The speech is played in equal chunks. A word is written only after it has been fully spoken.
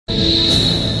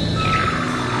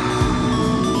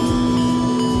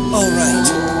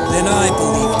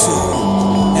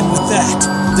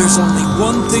There's only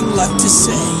one thing left to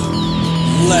say.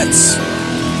 Let's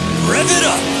rev it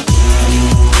up!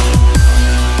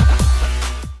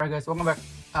 Alright guys, welcome back.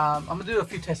 I'm gonna do a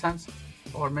few test hands,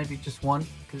 or maybe just one,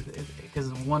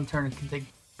 because one turn can take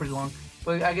pretty long.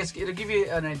 But I guess it'll give you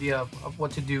an idea of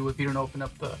what to do if you don't open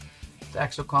up the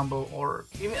actual combo, or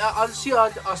even I'll see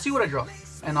what I draw,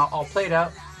 and I'll play it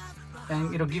out,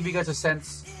 and it'll give you guys a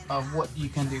sense of what you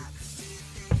can do.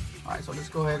 Alright, so let's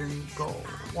go ahead and go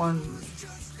 1,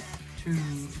 2,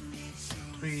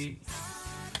 3,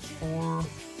 4,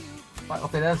 5.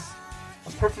 Okay, that's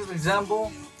a perfect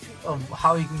example of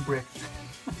how you can brick.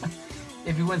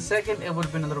 If you went second, it would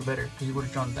have been a little better because you would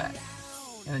have drawn that,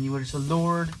 and then you would have just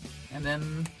lured, and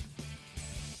then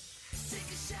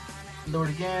lured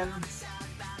again,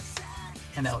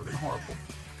 and that would have been horrible.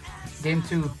 Game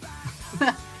 2,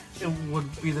 it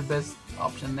would be the best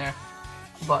option there.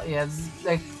 But yeah,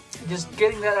 like just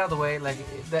getting that out of the way, like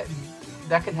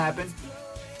that can happen,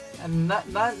 and not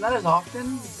as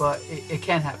often, but it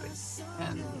can happen.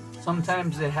 And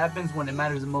sometimes it happens when it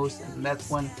matters the most, and that's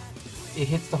when it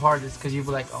hits the hardest, because you'll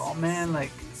be like, oh man,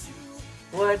 like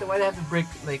why do I have to break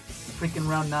like freaking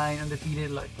round 9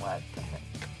 undefeated? Like what the heck?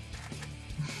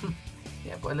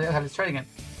 Yeah, but let's try it again.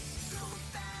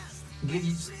 You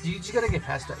just gotta get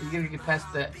past that. You gotta get past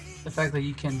the fact that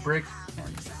you can brick,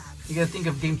 and you gotta think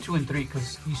of game 2 and 3,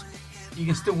 because you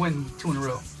can still win 2 in a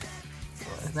row. So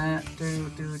like that, okay,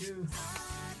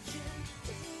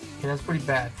 that's pretty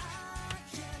bad.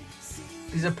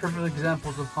 These are perfect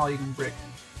examples of how you can brick.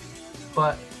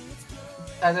 But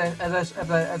as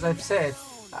I've said,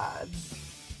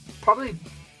 probably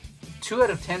 2 out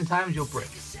of 10 times you'll brick.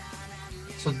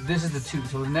 So this is the 2.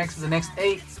 So the next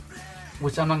 8,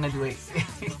 which I'm not gonna do 8,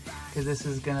 because this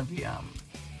is gonna be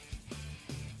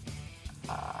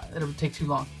it'll take too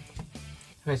long.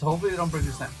 Okay, so hopefully they don't break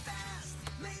this time.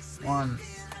 1,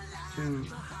 2,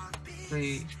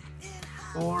 3,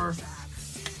 4,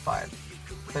 5.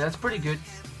 Okay, that's pretty good.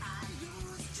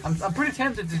 I'm pretty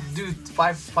tempted to do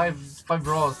five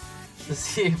draws to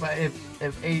see if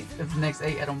the next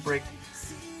 8 I don't break.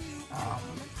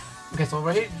 Okay, so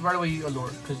right away you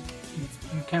allure, because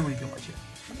you can't really do much here.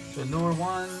 So allure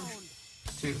 1,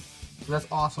 2. So that's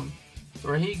awesome. So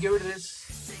right here, get rid of this.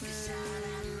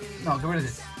 No, get rid of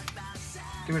this.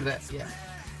 Get rid of that. Yeah.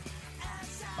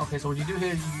 Okay, so what you do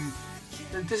here,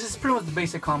 this is pretty much the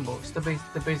basic combo. It's the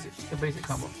basic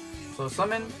combo. So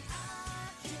summon.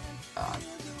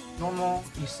 Normal,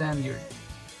 you send your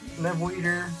level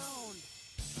eater,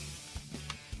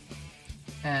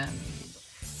 and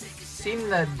seeing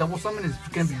that double summon is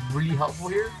gonna be really helpful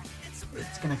here.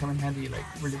 It's gonna come in handy like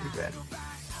really bad.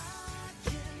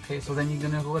 Okay, so then you're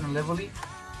gonna go ahead and level it,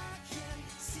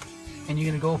 and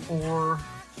you're gonna go for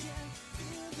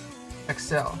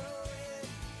Excel.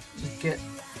 Just get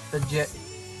the jet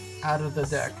out of the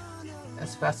deck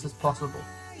as fast as possible.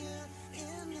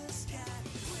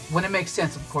 When it makes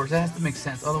sense, of course. It has to make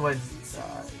sense. Otherwise,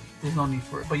 there's no need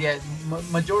for it. But yeah,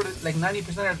 majority, like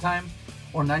 90% of the time,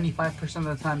 or 95%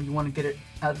 of the time, you want to get it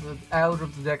out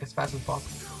of the deck as fast as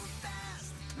possible.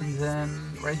 And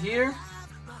then right here,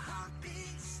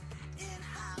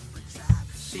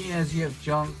 seeing as you have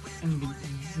junk and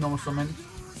normal summon,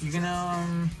 you're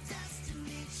gonna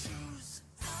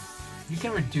you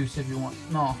can reduce if you want.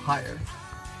 No, higher.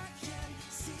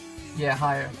 Yeah,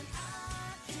 higher.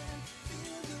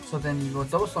 So then you go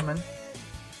double summon,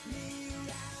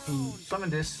 you summon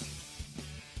this,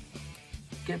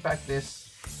 get back this,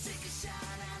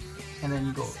 and then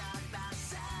you go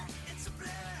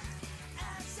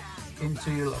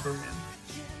into your librarian.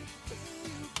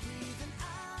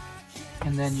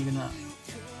 And then you're gonna,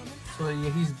 so yeah,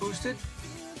 he's boosted.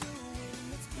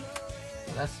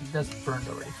 Well, that's burned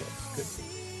already, so that's good.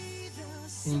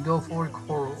 And you go for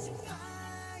coral.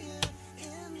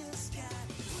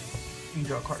 You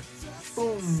draw a card.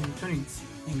 Boom, 20.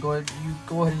 And go ahead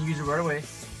and use it right away.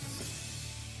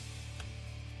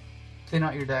 Clean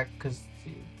out your deck, because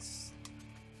it's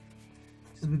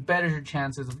better your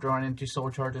chances of drawing into Soul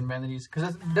Charge and Vanities,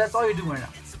 because that's all you're doing right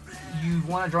now. You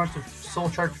want to draw into Soul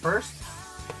Charge first,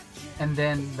 and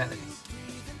then Vanities.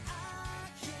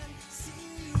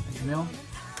 Thank you, Mill.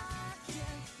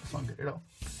 That's not good at all.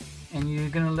 And you're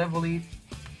gonna level eat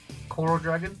Coral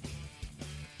Dragon.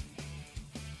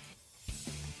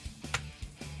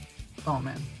 Oh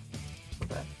man, so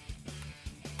bad.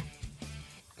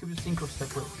 Keep the synchro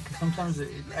separate, because sometimes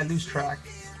I lose track,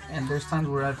 and there's times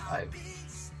where I've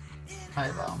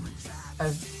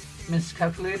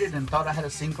miscalculated and thought I had a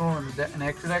synchro and an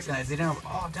extra deck, and I didn't.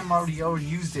 Oh damn! I already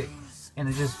used it, and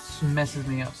it just messes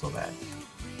me up so bad.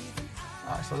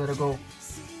 So that'll go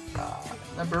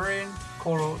Librarian,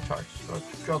 coral charge. So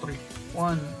draw 3.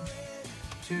 1,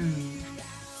 2,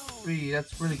 3.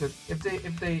 That's really good. If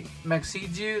they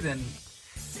exceed you, then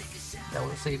that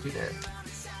will save you there.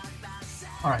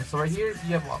 Alright, so right here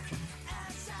you have options.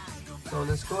 So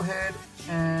let's go ahead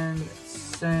and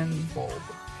send bulb.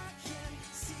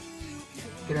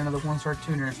 Get another 1-star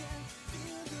tuner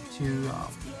to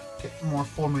get more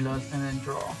formulas and then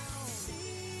draw.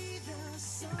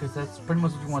 Because that's pretty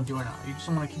much what you want to do right now. You just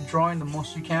want to keep drawing the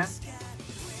most you can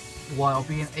while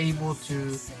being able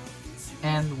to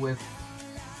end with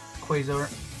Quasar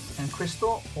and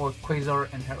Crystal or Quasar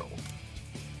and Herald.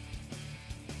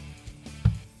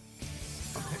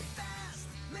 Okay.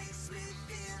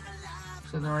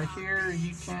 So then right here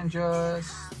you can just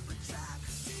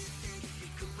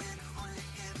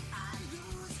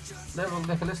level,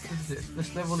 let's do this.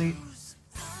 Let's level it.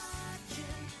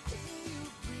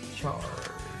 Charge.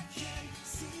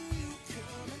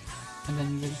 And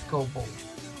then you just go bold.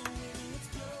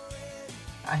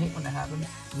 I hate when that happens.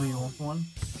 When you want one.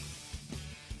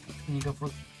 And you go for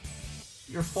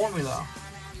your formula.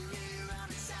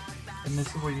 And this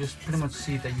is where you just pretty much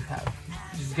see that you have.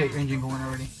 You just get your engine going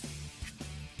already.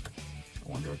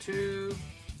 102.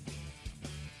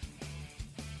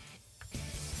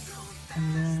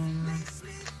 And then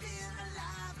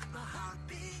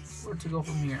where to go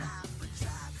from here?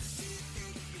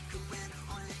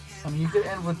 I mean, you could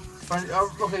end with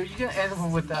okay. You can end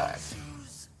with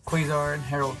Quasar and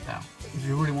Herald now, if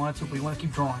you really want to, but you want to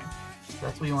keep drawing. So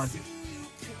that's what you want to do.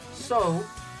 So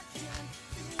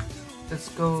let's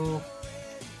go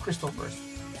Crystal first.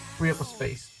 Free up a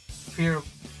space.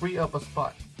 Free up a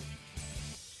spot.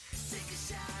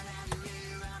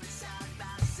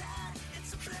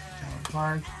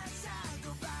 Card.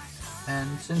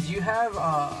 And since you have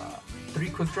 3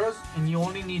 quick draws and you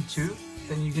only need 2,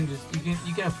 then you can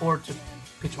afford to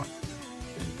pitch one.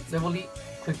 Level E,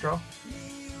 quick draw.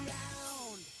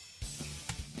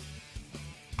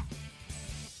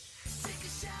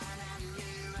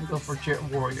 You go for Jet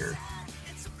Warrior.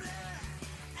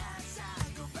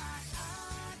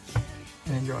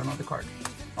 And then draw another card.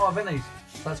 Oh, Venice.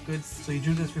 That's good. So you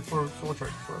drew this before Soul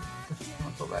Charge, so that's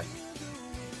not so bad.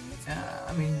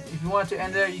 I mean, if you want to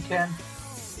end there, you can.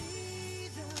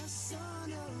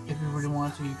 If you really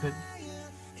want to, you could.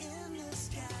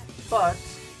 But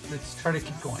let's try to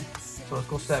keep going. So let's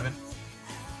go 7.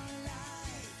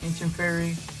 Ancient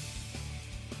Fairy.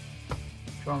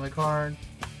 Draw the card.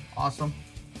 Awesome.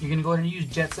 You're gonna go ahead and use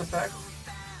Jet's effect.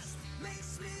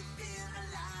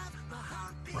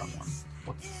 Wrong one.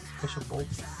 What's special bolt?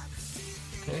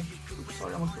 Okay. Oops,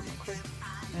 sorry, I almost did my quick.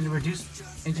 And reduce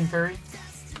Ancient Fairy.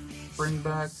 Bring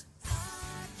back.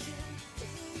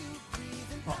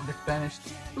 Oh, it gets banished.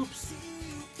 Oops.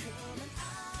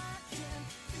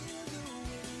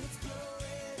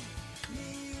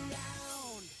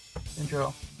 Then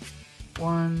draw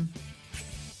 1,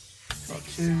 draw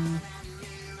 2.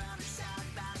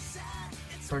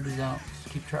 Start it out.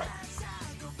 Just keep track.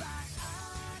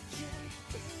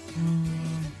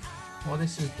 Well,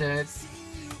 this is dead.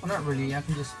 Well, not really. I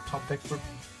can just top deck for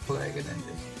Plague and then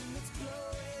just.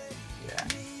 Yeah.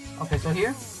 Okay, so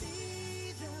here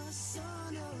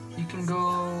you can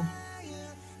go.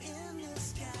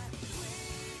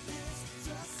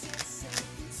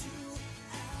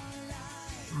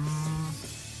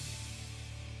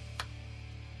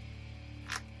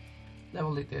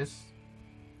 Level like this.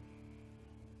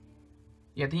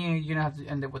 Yeah, then you're gonna have to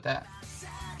end it with that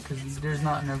because there's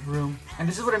not enough room. And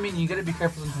this is what I mean. You gotta be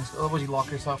careful sometimes, otherwise you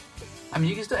lock yourself. I mean,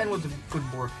 you can still end with a good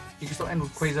board. You can still end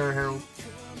with Quasar Herald.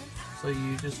 So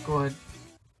you just go ahead,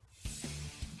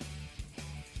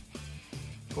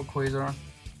 go Quasar,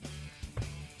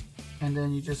 and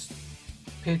then you just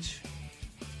pitch.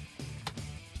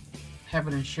 Have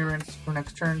an insurance for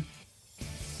next turn,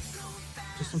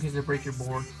 just in case they break your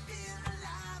board.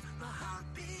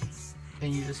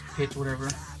 And you just pitch whatever,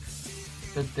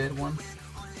 the dead one,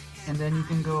 and then you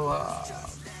can go.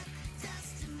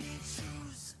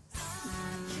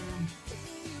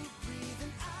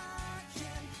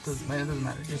 Doesn't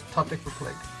matter. Just top deck for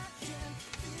Plague.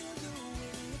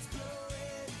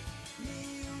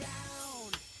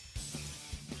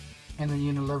 And then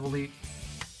you're gonna level 8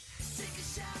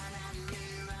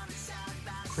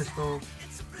 Crystal.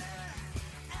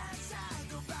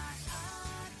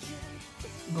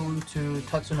 Going to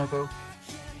Tatsunoko.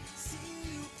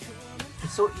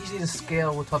 It's so easy to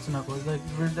scale with Tatsunoko. It's like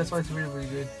that's why it's really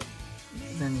good.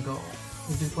 Then go.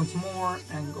 You do once more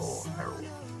and go Herald.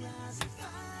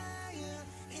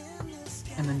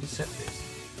 And then just set this.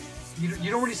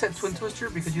 You don't really set Twin Twister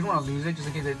because you don't want to lose it just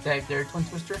in case they dive their Twin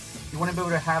Twister. You want to be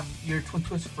able to have your Twin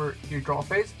Twister for your draw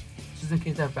phase, just in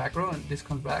case I have back row and this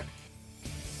comes back.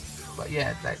 But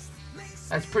yeah,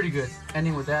 that's pretty good.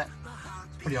 Ending with that,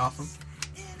 it's pretty awesome.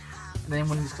 And then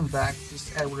when this comes back,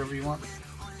 just add whatever you want.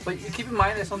 But keep in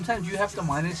mind that sometimes you have to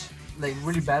minus like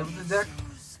really bad with the deck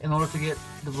in order to get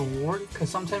the reward. Because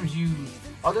sometimes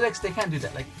other decks, they can't do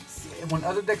that. Like when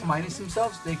other decks minus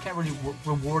themselves, they can't really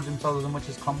reward themselves as much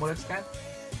as combo decks can.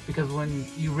 Because when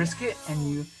you risk it and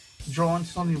you draw into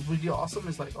something really awesome,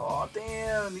 it's like, oh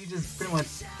damn, you just pretty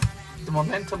much, the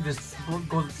momentum just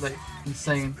goes like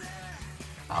insane.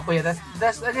 But yeah,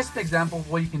 that's I guess an example of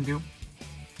what you can do.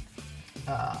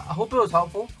 I hope it was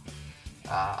helpful.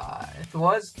 If it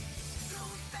was,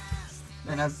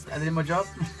 then I did my job.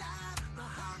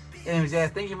 Anyways, yeah,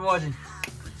 thank you for watching.